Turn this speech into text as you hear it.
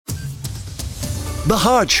The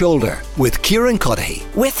Hard Shoulder with Kieran Cuddihy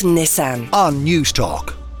with Nissan on News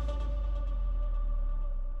Talk.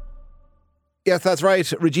 Yes, that's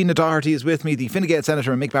right. Regina Doherty is with me, the Fine Gael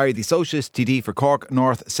Senator, and Mick Barry, the Socialist TD for Cork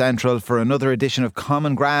North Central, for another edition of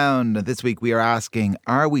Common Ground. And this week we are asking,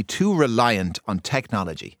 are we too reliant on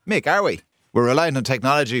technology? Mick, are we? We're reliant on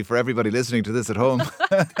technology for everybody listening to this at home.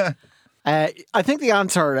 I think the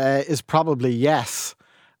answer is probably yes.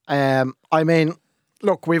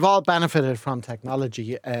 Look, we've all benefited from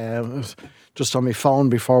technology. Just on my phone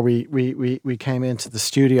before we came into the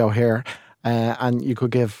studio here, and you could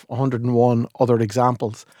give 101 other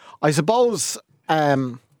examples. I suppose,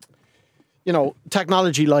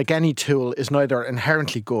 technology, like any tool, is neither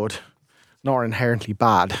inherently good nor inherently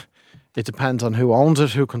bad. It depends on who owns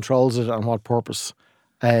it, who controls it, and what purpose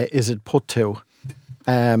is it put to.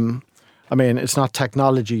 It's not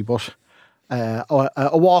technology, but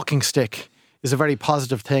a walking stick is a very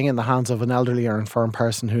positive thing in the hands of an elderly or infirm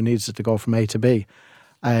person who needs it to go from A to B.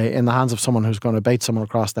 In the hands of someone who's going to bait someone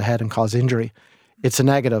across the head and cause injury, it's a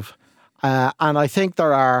negative. And I think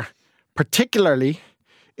there are particularly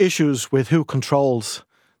issues with who controls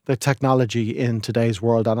the technology in today's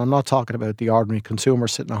world. And I'm not talking about the ordinary consumer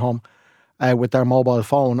sitting at home with their mobile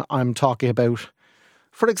phone. I'm talking about,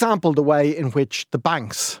 for example, the way in which the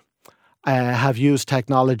banks have used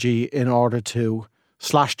technology in order to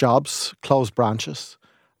slash jobs, close branches,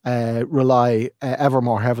 rely ever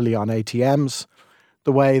more heavily on ATMs,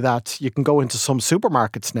 the way that you can go into some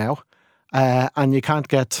supermarkets now and you can't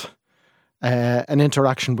get an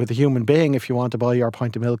interaction with a human being if you want to buy your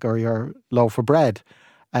pint of milk or your loaf of bread.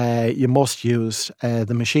 You must use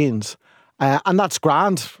the machines. And that's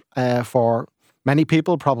grand for many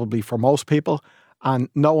people, probably for most people, and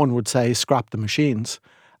no one would say scrap the machines.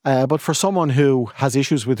 But for someone who has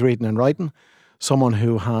issues with reading and writing, someone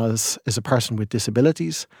who is a person with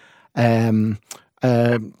disabilities, other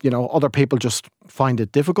people just find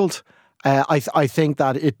it difficult. I think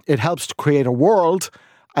that it helps to create a world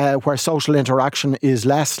where social interaction is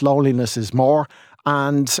less, loneliness is more,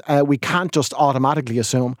 and we can't just automatically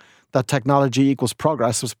assume that technology equals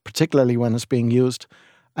progress, particularly when it's being used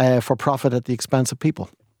for profit at the expense of people.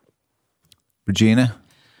 Regina?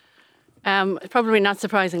 Probably not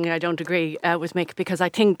surprisingly, I don't agree with Mick, because I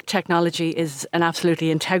think technology is an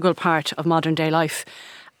absolutely integral part of modern day life.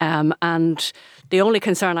 And the only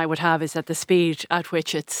concern I would have is that the speed at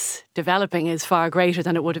which it's developing is far greater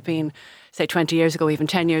than it would have been, say, 20 years ago, even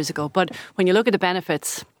 10 years ago. But when you look at the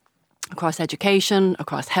benefits across education,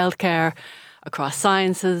 across healthcare, across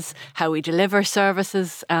sciences, how we deliver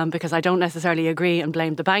services, because I don't necessarily agree and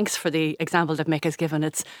blame the banks for the example that Mick has given.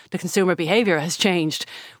 It's the consumer behaviour has changed,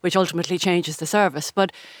 which ultimately changes the service.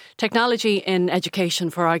 But technology in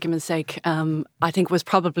education, for argument's sake, I think was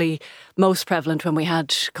probably most prevalent when we had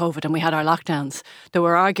COVID and we had our lockdowns. There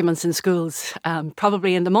were arguments in schools,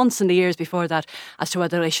 probably in the months and the years before that, as to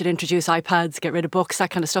whether they should introduce iPads, get rid of books,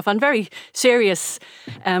 that kind of stuff, and very serious,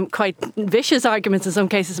 quite vicious arguments in some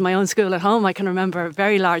cases in my own school at home. I can remember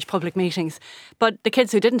very large public meetings. But the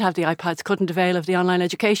kids who didn't have the iPads couldn't avail of the online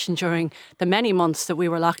education during the many months that we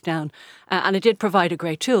were locked down. And it did provide a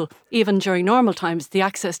great tool. Even during normal times, the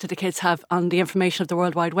access that the kids have on the information of the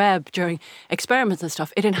World Wide Web during experiments and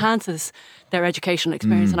stuff, it enhances their educational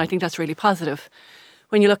experience. And I think that's really positive.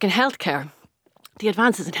 When you look in healthcare, the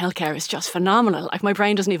advances in healthcare is just phenomenal. Like, my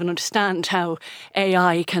brain doesn't even understand how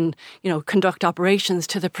AI can, conduct operations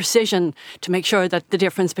to the precision to make sure that the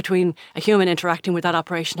difference between a human interacting with that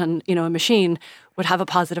operation and, a machine would have a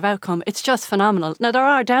positive outcome. It's just phenomenal. Now, there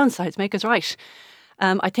are downsides, Mick is right.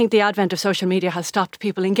 I think the advent of social media has stopped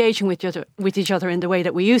people engaging with each other in the way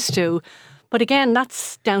that we used to. But again,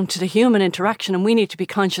 that's down to the human interaction, and we need to be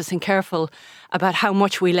conscious and careful about how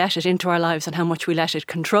much we let it into our lives and how much we let it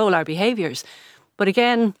control our behaviours. But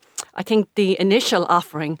again, I think the initial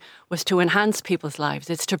offering was to enhance people's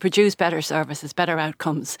lives. It's to produce better services, better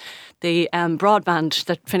outcomes. The broadband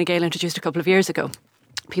that Fine Gael introduced a couple of years ago,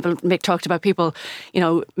 Mick talked about people,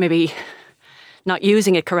 maybe not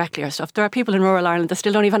using it correctly or stuff. There are people in rural Ireland that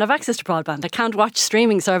still don't even have access to broadband. They can't watch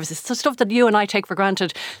streaming services. So stuff that you and I take for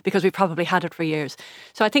granted because we probably had it for years.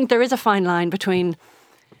 So I think there is a fine line between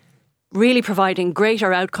really providing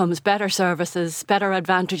greater outcomes, better services, better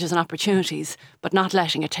advantages and opportunities, but not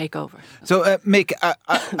letting it take over. So, Mick,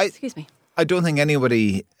 excuse me. I don't think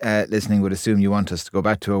anybody listening would assume you want us to go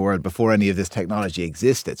back to a world before any of this technology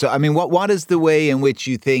existed. So, what is the way in which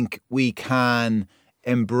you think we can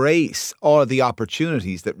embrace all of the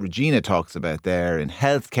opportunities that Regina talks about there in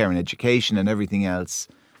healthcare and education and everything else,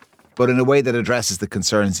 but in a way that addresses the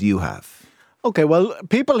concerns you have? Okay, well,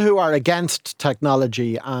 people who are against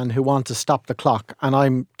technology and who want to stop the clock, and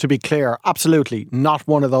I'm, to be clear, absolutely not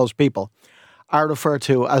one of those people, are referred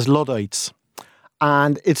to as Luddites.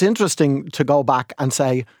 And it's interesting to go back and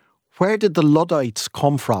say, where did the Luddites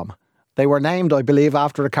come from? They were named, I believe,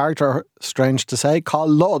 after a character, strange to say,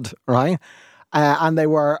 called Lud, right? And they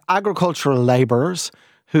were agricultural labourers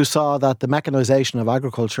who saw that the mechanisation of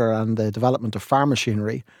agriculture and the development of farm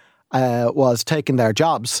machinery was taking their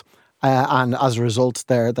jobs. And as a result,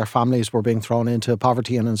 their families were being thrown into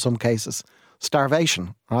poverty and in some cases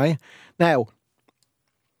starvation, right? Now,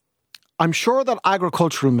 I'm sure that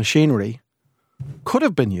agricultural machinery could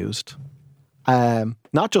have been used,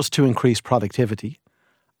 not just to increase productivity,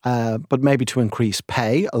 but maybe to increase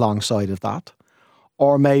pay alongside of that,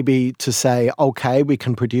 or maybe to say, okay, we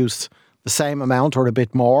can produce the same amount or a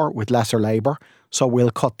bit more with lesser labour, so we'll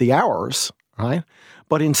cut the hours, right?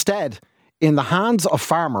 But instead, in the hands of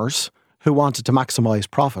farmers who wanted to maximise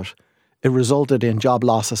profit, it resulted in job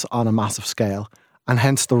losses on a massive scale, and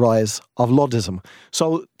hence the rise of Luddism.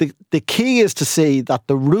 So the key is to see that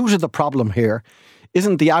the root of the problem here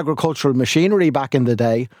isn't the agricultural machinery back in the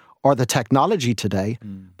day or the technology today,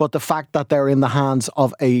 but the fact that they're in the hands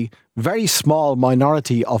of a very small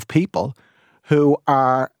minority of people who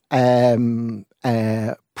are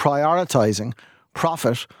prioritising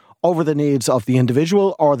profit over the needs of the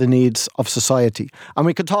individual or the needs of society. And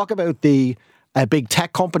we could talk about the big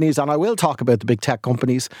tech companies, and I will talk about the big tech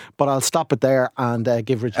companies, but I'll stop it there and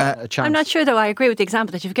give Regina a chance. I'm not sure, though, I agree with the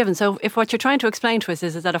example that you've given. So if what you're trying to explain to us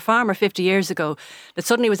is that a farmer 50 years ago that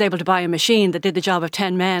suddenly was able to buy a machine that did the job of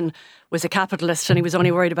 10 men was a capitalist and he was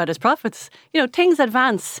only worried about his profits. You know, things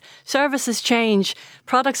advance, services change,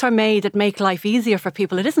 products are made that make life easier for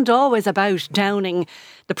people. It isn't always about downing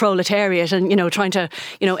the proletariat and, trying to,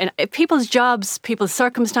 in people's jobs, people's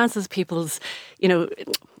circumstances, people's,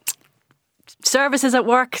 services at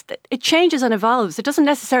work, it changes and evolves. It doesn't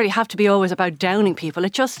necessarily have to be always about downing people.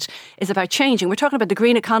 It just is about changing. We're talking about the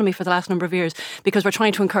green economy for the last number of years because we're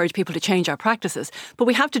trying to encourage people to change our practices. But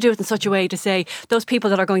we have to do it in such a way to say those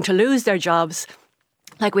people that are going to lose their jobs,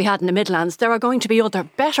 like we had in the Midlands, there are going to be other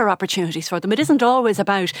better opportunities for them. It isn't always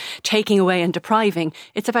about taking away and depriving.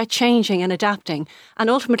 It's about changing and adapting and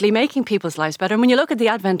ultimately making people's lives better. And when you look at the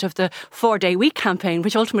advent of the 4-day week campaign,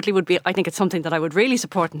 which ultimately would be, I think it's something that I would really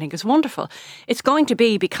support and think is wonderful. It's going to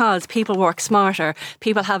be because people work smarter,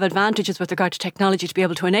 people have advantages with regard to technology to be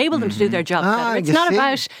able to enable them to do their job better.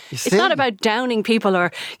 It's not about downing people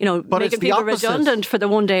or, making people redundant for the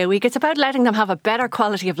 1 day a week. It's about letting them have a better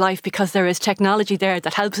quality of life because there is technology there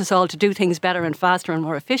that helps us all to do things better and faster and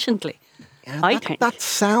more efficiently. Yeah, I think that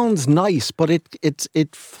sounds nice, but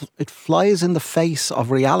it flies in the face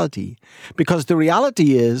of reality, because the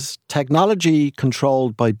reality is technology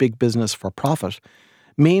controlled by big business for profit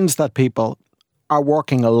means that people are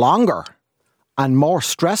working longer and more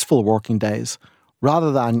stressful working days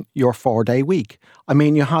rather than your 4-day week. I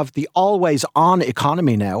mean, you have the always on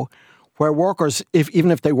economy now, where workers,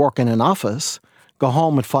 even if they work in an office, go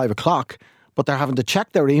home at 5 o'clock. But they're having to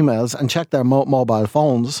check their emails and check their mobile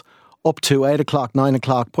phones up to 8 o'clock, 9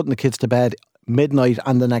 o'clock, putting the kids to bed midnight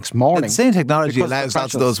and the next morning. The same technology allows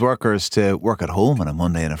lots of those workers to work at home on a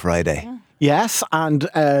Monday and a Friday. Yeah. Yes, and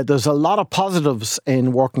there's a lot of positives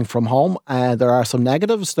in working from home. There are some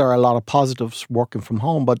negatives. There are a lot of positives working from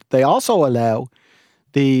home, but they also allow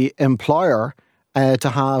the employer to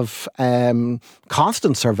have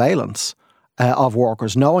constant surveillance of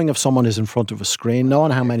workers, knowing if someone is in front of a screen,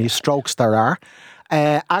 knowing how many strokes there are,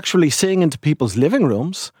 actually seeing into people's living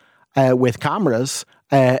rooms with cameras,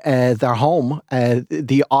 their home,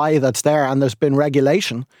 the eye that's there. And there's been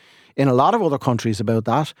regulation in a lot of other countries about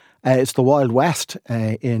that. It's the Wild West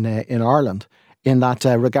in Ireland in that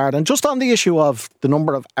regard. And just on the issue of the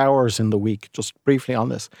number of hours in the week, just briefly on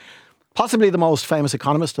this, possibly the most famous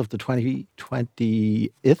economist of the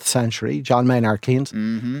 20th century, John Maynard Keynes,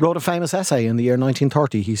 wrote a famous essay in the year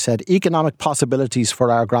 1930. He said, "Economic possibilities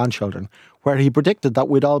for our grandchildren," where he predicted that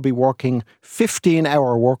we'd all be working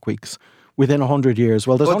 15-hour work weeks within 100 years.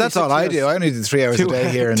 Well, that's all I do. I only do 3 hours a day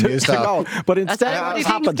here in Newstop. But instead, what has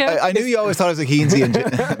happened? I knew you always thought I was a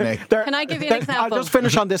Keynesian. Can I give you an example? I'll just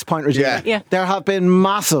finish on this point, Regina. Yeah. There have been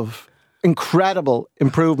massive, incredible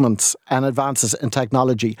improvements and advances in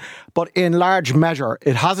technology, but in large measure,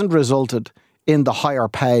 it hasn't resulted in the higher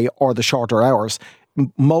pay or the shorter hours.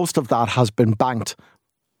 Most of that has been banked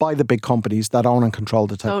by the big companies that own and control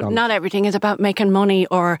the technology. So not everything is about making money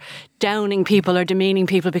or downing people or demeaning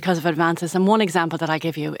people because of advances. And one example that I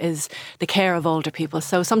give you is the care of older people.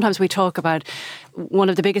 So sometimes we talk about one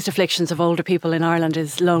of the biggest afflictions of older people in Ireland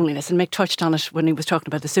is loneliness. And Mick touched on it when he was talking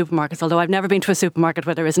about the supermarkets, although I've never been to a supermarket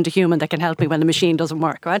where there isn't a human that can help me when the machine doesn't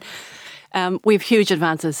work, right? We have huge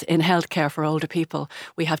advances in healthcare for older people.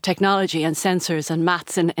 We have technology and sensors and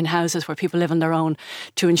mats in houses where people live on their own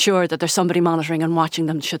to ensure that there's somebody monitoring and watching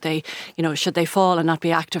them should they fall and not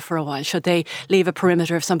be active for a while, should they leave a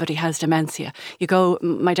perimeter if somebody has dementia.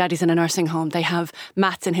 My daddy's in a nursing home, they have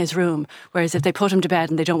mats in his room, whereas if they put him to bed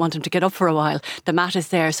and they don't want him to get up for a while, the mat is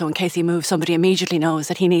there so in case he moves, somebody immediately knows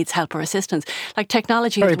that he needs help or assistance. Like,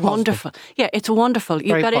 technology is wonderful. Yeah, it's wonderful.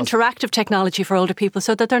 You've got interactive technology for older people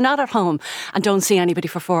so that they're not at home and don't see anybody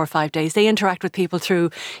for 4 or 5 days. They interact with people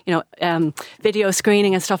through, video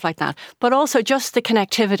screening and stuff like that. But also just the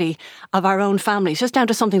connectivity of our own families, just down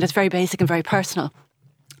to something that's very basic and very personal.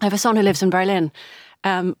 I have a son who lives in Berlin.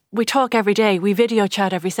 We talk every day. We video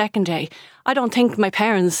chat every second day. I don't think my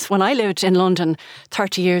parents, when I lived in London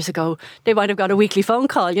 30 years ago, they might have got a weekly phone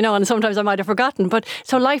call, and sometimes I might have forgotten. But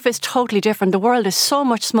so life is totally different. The world is so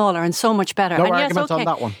much smaller and so much better. No and argument on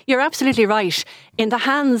that one. You're absolutely right. In the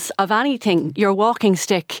hands of anything, your walking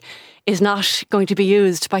stick is not going to be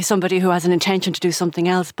used by somebody who has an intention to do something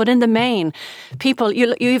else. But in the main, people,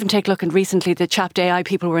 you even take a look, and recently the Chapped AI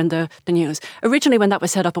people were in the news. Originally when that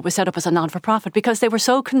was set up, it was set up as a non-for-profit because they were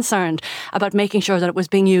so concerned about making sure that it was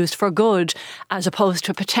being used for good as opposed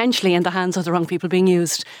to potentially in the hands of the wrong people being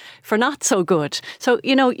used for not so good. So,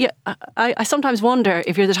 I sometimes wonder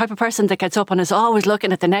if you're the type of person that gets up and is always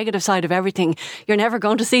looking at the negative side of everything, you're never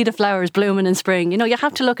going to see the flowers blooming in spring. You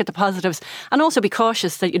have to look at the positives and also be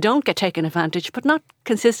cautious that you don't get taken advantage, but not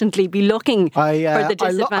consistently be looking for the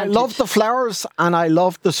disadvantage. I love the flowers and I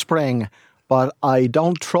love the spring, but I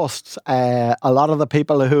don't trust a lot of the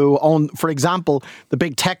people who own, for example, the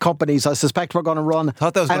big tech companies. I suspect we're going to run. I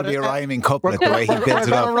thought that was going to be a rhyming couplet the way he builds it up.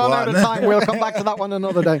 We're going to run out of time. We'll come back to that one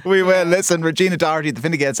another day. We will. Listen, Regina Doherty, the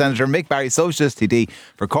Fine Gael Senator, Mick Barry, Socialist TD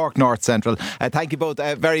for Cork North Central. Thank you both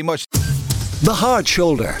very much. The Hard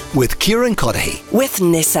Shoulder with Kieran Cuddihy. With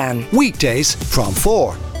Nissan. Weekdays from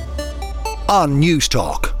 4 on News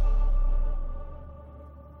Talk.